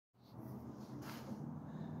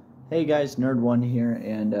Hey guys, Nerd1 here,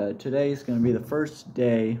 and today is going to be the first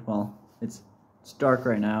day. Well, it's dark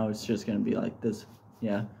right now. It's just going to be like this,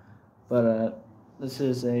 yeah. But this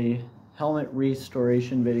is a helmet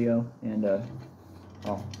restoration video, and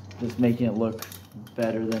well, just making it look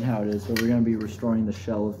better than how it is. So we're going to be restoring the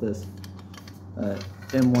shell of this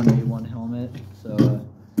M1A1 helmet. So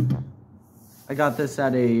I got this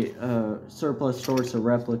at a surplus store, it's a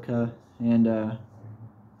replica, and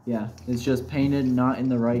yeah, it's just painted not in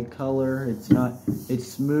the right color. It's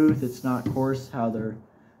smooth, it's not coarse how there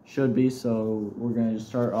should be. So we're going to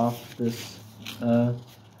start off this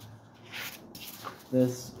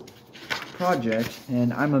this project,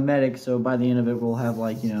 and I'm a medic, so by the end of it we'll have,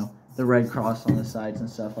 like, you know, the Red Cross on the sides and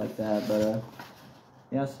stuff like that. But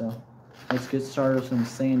yeah, so let's get started with some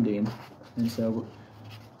sanding. And so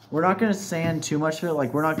we're not going to sand too much of it.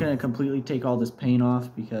 Like, we're not going to completely take all this paint off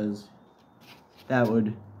because that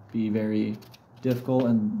would be very difficult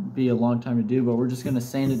and be a long time to do, but we're just going to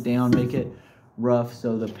sand it down, make it rough,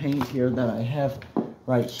 so the paint here that I have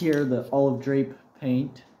right here, the olive drape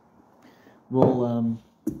paint, will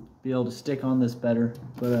be able to stick on this better.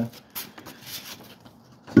 But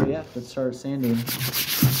so yeah, let's start sanding.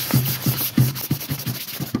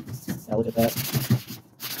 Now look at that.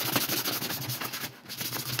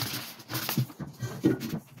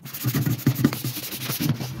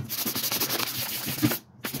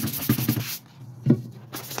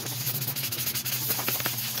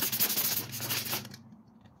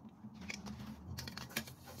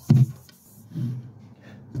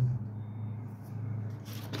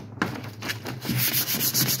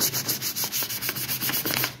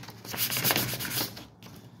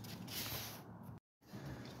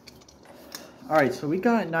 Alright, so we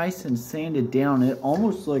got it nice and sanded down. It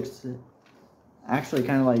almost looks actually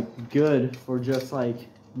kind of like good for just like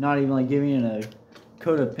not even like giving it a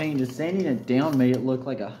coat of paint. Just sanding it down made it look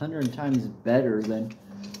like 100 times better than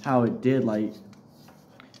how it did. Like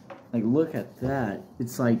look at that.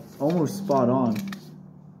 It's like almost spot on.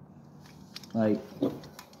 Like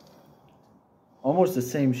almost the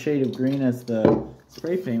same shade of green as the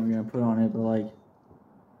spray paint we're gonna put on it, but like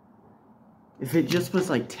if it just was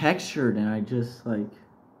like textured, and I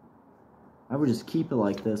would just keep it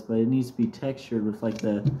like this, but it needs to be textured with like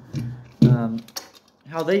the,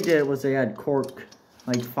 how they did it was they had cork,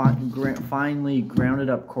 like finely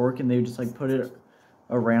grounded up cork, and they would just like put it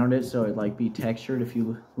around it so it'd like be textured. If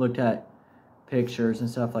you looked at pictures and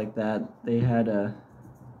stuff like that, they had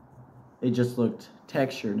it just looked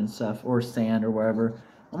textured and stuff, or sand or wherever.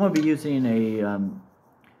 I'm gonna be using a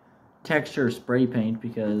texture spray paint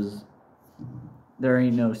because there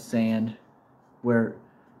ain't no sand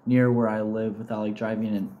near where I live without like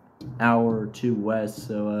driving an hour or two west.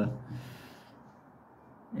 So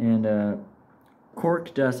and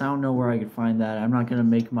cork dust, I don't know where I could find that. I'm not gonna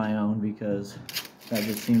make my own because that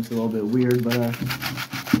just seems a little bit weird. But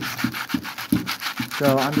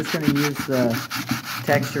so I'm just gonna use the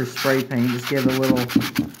texture spray paint, just give a little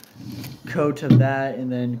coat of that,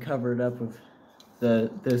 and then cover it up with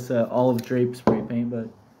this olive drape spray paint. But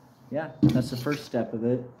yeah, that's the first step of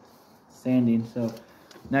it, sanding. So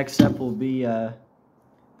next step will be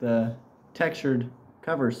the textured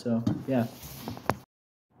cover. So yeah.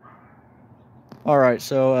 Alright,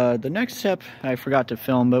 so the next step I forgot to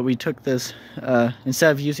film, but we took this, instead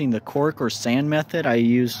of using the cork or sand method, I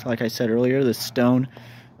used, like I said earlier, the stone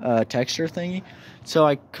texture thingy. So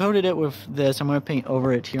I coated it with this. I'm going to paint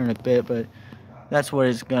over it here in a bit, but that's what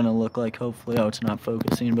it's going to look like, hopefully. Oh, it's not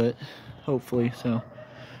focusing, but hopefully, so.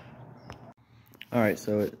 Alright,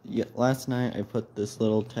 so yeah, last night I put this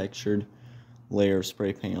little textured layer of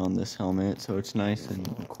spray paint on this helmet, so it's nice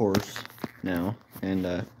and coarse now,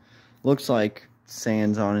 and looks like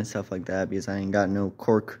sands on it and stuff like that because I ain't got no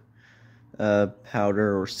cork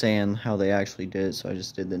powder or sand how they actually did it, so I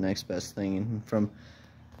just did the next best thing. And from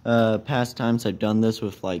past times I've done this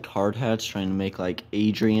with like hard hats, trying to make like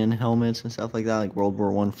Adrian helmets and stuff like that, like World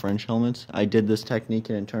War I French helmets. I did this technique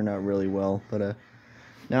and it turned out really well. But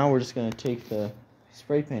now we're just gonna take the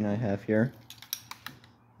spray paint I have here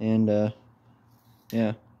and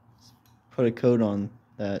yeah, put a coat on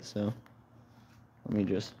that. So let me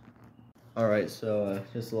just. Alright, so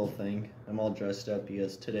just a little thing. I'm all dressed up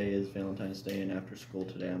because today is Valentine's Day, and after school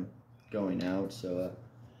today I'm going out, so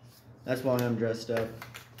that's why I'm dressed up.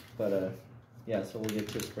 But yeah, so we'll get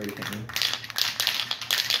to spray painting.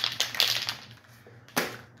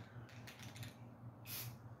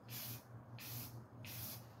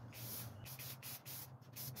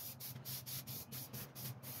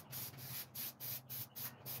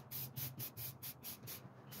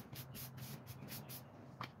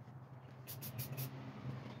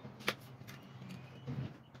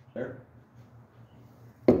 There.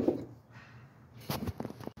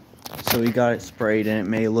 So we got it sprayed, and it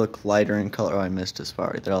may look lighter in color. Oh, I missed a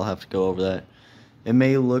spot right there. I'll have to go over that. It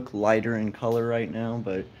may look lighter in color right now,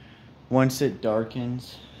 but once it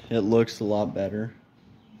darkens, it looks a lot better.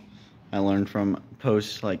 I learned from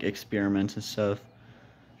post like experiments and stuff.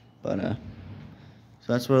 But so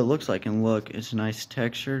that's what it looks like. And look, it's nice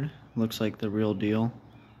textured. Looks like the real deal.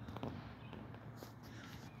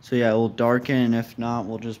 So yeah, we'll darken, and if not,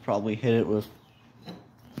 we'll just probably hit it with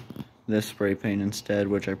this spray paint instead,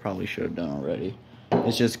 which I probably should have done already.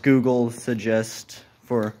 It's just Google suggests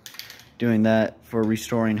for doing that, for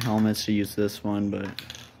restoring helmets, to use this one, but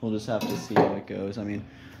we'll just have to see how it goes. I mean,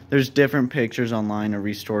 there's different pictures online of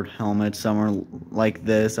restored helmets. Some are like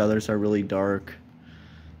this, others are really dark.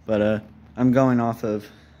 But I'm going off of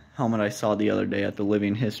helmet I saw the other day at the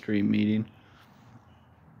Living History meeting.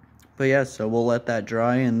 But yeah, so we'll let that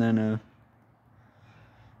dry, and then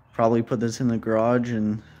probably put this in the garage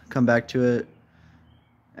and come back to it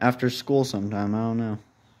after school sometime. I don't know.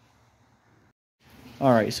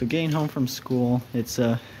 Alright, so getting home from school, it's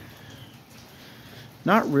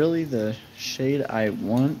not really the shade I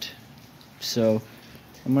want, so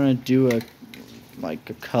I'm gonna do a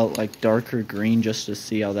cut like darker green just to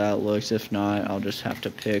see how that looks. If not, I'll just have to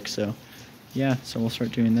pick. So yeah, so we'll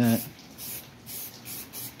start doing that.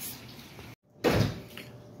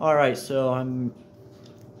 Alright, so I'm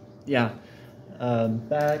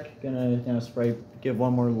back, gonna spray, give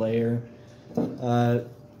one more layer.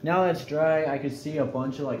 Now that it's dry, I could see a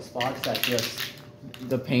bunch of like spots that just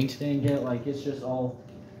the paint didn't get, like it's just all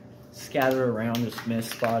scattered around, just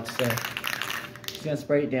missed spots. So just gonna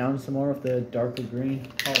spray it down some more with the darker green.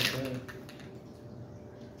 Call it good.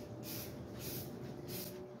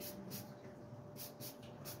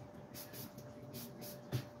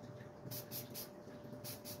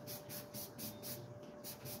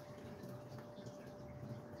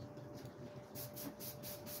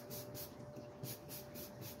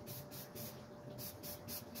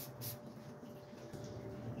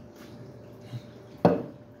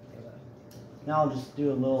 Now I'll just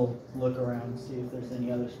do a little look around and see if there's any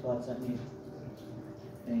other spots that need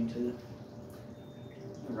painted.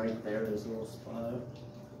 Right there's a little spot.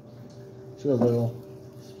 Just a little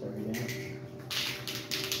spray down.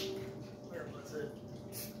 Where was it?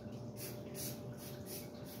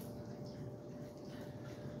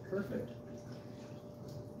 Perfect.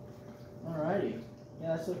 Alrighty.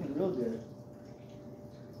 Yeah, that's looking real good.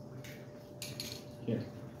 Here,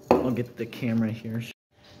 I'll get the camera here.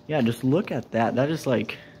 Yeah, just look at that. That is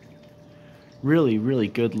like really, really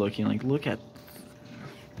good looking. Like, look at.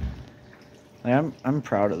 Like, I'm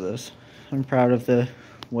proud of this. I'm proud of the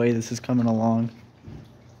way this is coming along.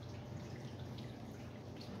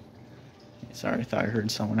 Sorry, I thought I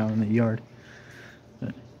heard someone out in the yard.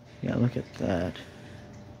 But yeah, look at that.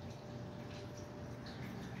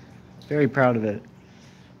 Very proud of it.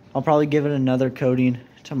 I'll probably give it another coating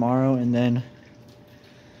tomorrow, and then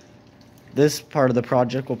this part of the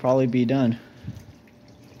project will probably be done.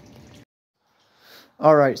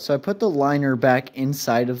 Alright, so I put the liner back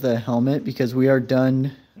inside of the helmet because we are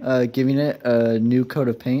done giving it a new coat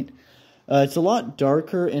of paint. It's a lot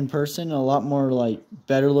darker in person, a lot more like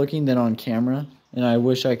better looking than on camera. And I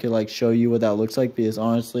wish I could like show you what that looks like, because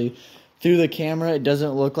honestly, through the camera it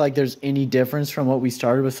doesn't look like there's any difference from what we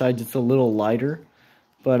started, besides it's a little lighter.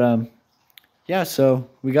 But yeah, so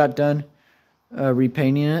we got done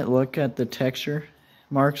repainting it. Look at the texture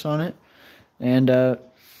marks on it, and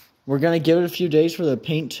we're gonna give it a few days for the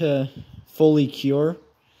paint to fully cure,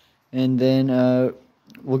 and then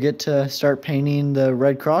we'll get to start painting the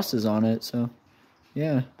red crosses on it. So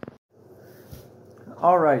yeah.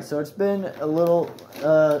 Alright, so it's been a little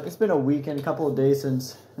it's been a week and a couple of days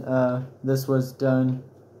since this was done,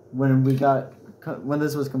 when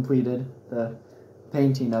this was completed, the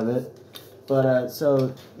painting of it. But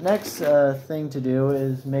so next thing to do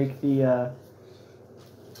is make the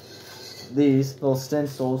these little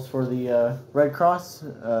stencils for the Red Cross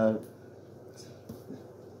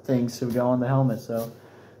things to go on the helmet. So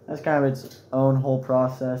that's kind of its own whole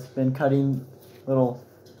process. Been cutting little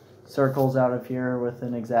circles out of here with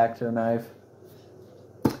an X-Acto knife.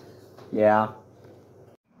 Yeah.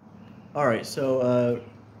 Alright, so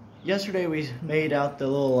yesterday we made out the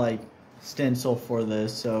little like stencil for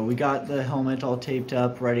this. So we got the helmet all taped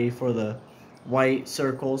up, ready for the white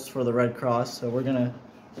circles for the Red Cross. So we're gonna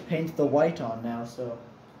paint the white on now. So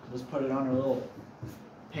just put it on a little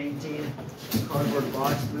painting cardboard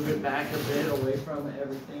box, move it back a bit away from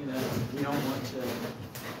everything that we don't want to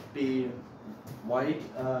be white.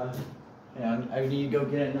 And I need to go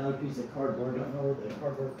get another piece of cardboard. I don't know where the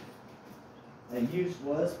cardboard I used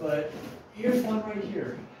was, but here's one right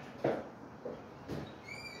here.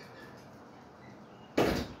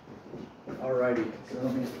 Alrighty, so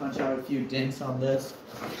let me just punch out a few dents on this.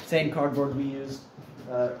 Same cardboard we used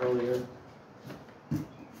earlier.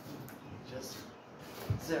 Just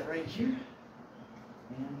set right here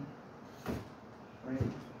and right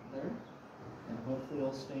there, and hopefully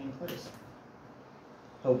it'll stay in place.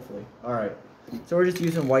 Hopefully. Alright, so we're just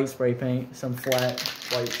using white spray paint, some flat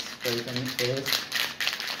white spray paint for this.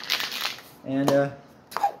 And just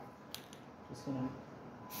gonna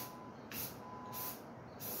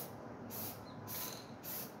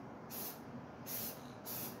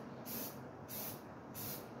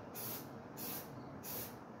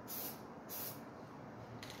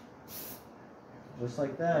just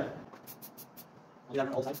like that.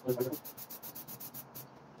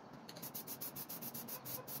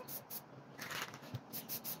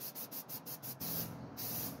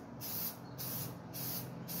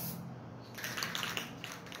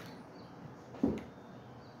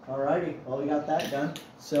 Alrighty, well we got that done.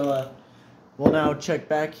 So we'll now check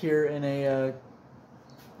back here in a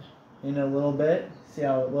little bit, see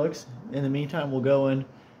how it looks. In the meantime, we'll go and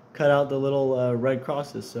cut out the little red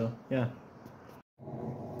crosses. So yeah.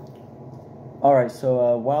 Alright,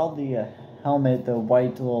 so while the helmet, the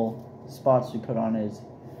white little spots we put on is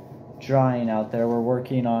drying out there, we're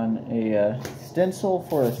working on a stencil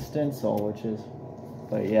for a stencil, which is,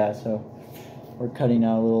 but yeah, so we're cutting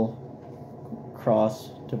out a little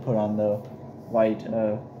cross to put on the white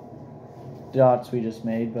dots we just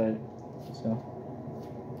made, but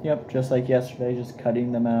so, yep, just like yesterday, just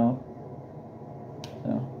cutting them out.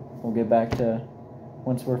 So we'll get back to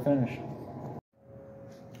once we're finished.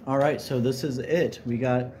 Alright, so this is it. We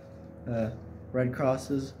got red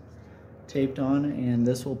crosses taped on, and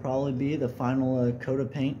this will probably be the final coat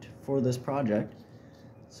of paint for this project.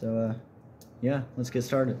 So yeah, let's get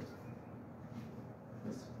started.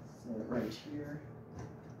 Let's set it right here.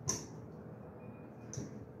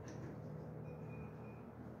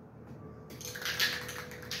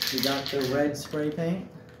 We got the red spray paint.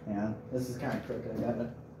 Yeah, this is kind of crooked. I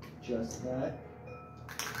gotta adjust that.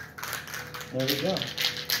 There we go.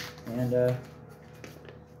 And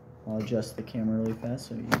I'll adjust the camera really fast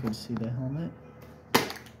so you can see the helmet.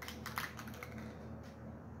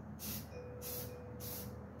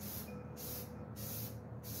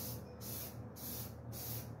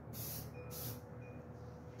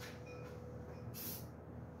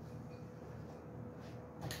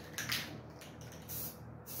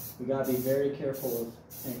 We gotta be very careful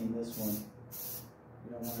of painting this one.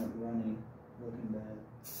 You don't want it running, looking bad.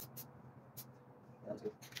 That's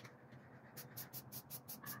good.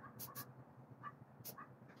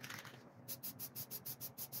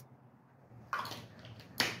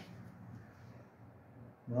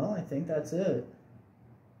 Well, I think that's it.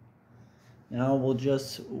 Now we'll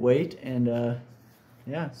just wait and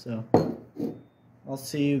yeah, so I'll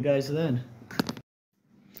see you guys then.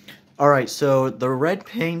 Alright, so the red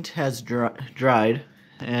paint has dried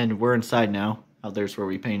and we're inside now. Out there's where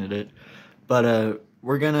we painted it. But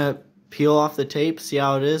we're gonna peel off the tape, see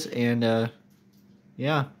how it is, and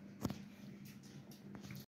yeah.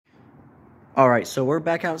 Alright, so we're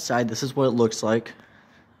back outside. This is what it looks like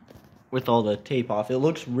with all the tape off. It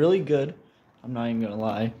looks really good, I'm not even gonna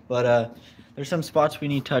lie, but there's some spots we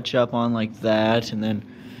need to touch up on, like that, and then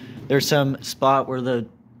there's some spot where the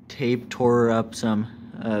tape tore up some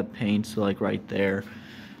paint, so like right there,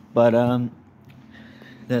 but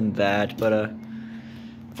then that, but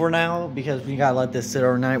for now, because we gotta let this sit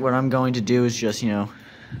overnight, what I'm going to do is just, you know,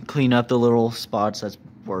 clean up the little spots that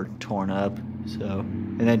were torn up, so,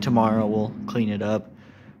 and then tomorrow we'll clean it up,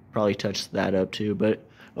 probably touch that up too, but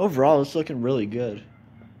overall, it's looking really good.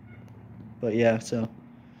 But yeah, so.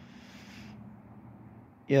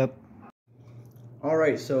 Yep.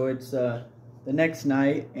 Alright, so it's the next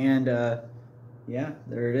night, and yeah,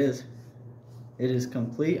 there it is. It is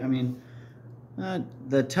complete. I mean,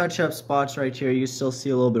 the touch-up spots right here, you still see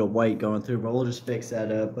a little bit of white going through, but we'll just fix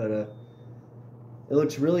that up. But it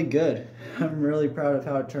looks really good. I'm really proud of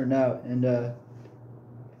how it turned out, and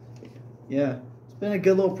yeah, it's been a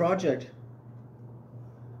good little project.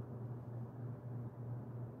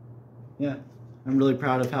 Yeah, I'm really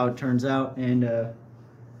proud of how it turns out, and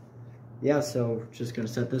yeah, so just gonna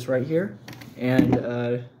set this right here, and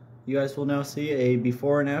you guys will now see a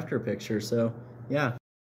before and after picture. So yeah.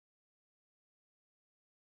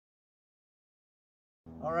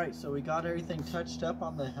 Alright, so we got everything touched up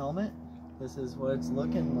on the helmet. This is what it's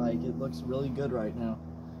looking like. It looks really good right now,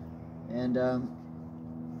 and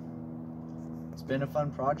it's been a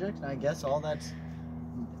fun project, and I guess all that's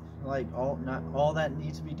like not all that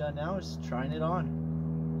needs to be done now is trying it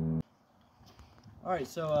on. All right,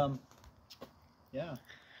 so yeah,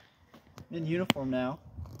 I'm in uniform now,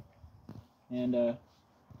 and we're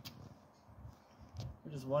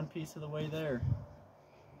just one piece of the way there.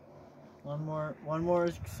 One more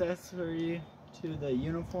accessory to the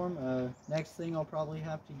uniform. Next thing I'll probably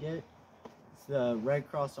have to get is the Red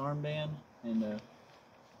Cross armband, and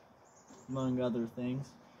among other things.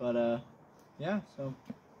 But yeah, so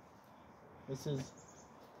this is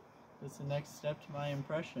the next step to my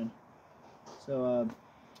impression. So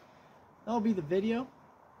that'll be the video.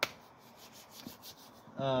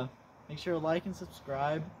 Make sure to like and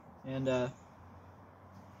subscribe, and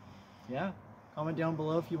yeah, comment down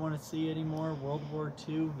below if you want to see any more World War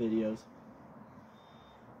II videos.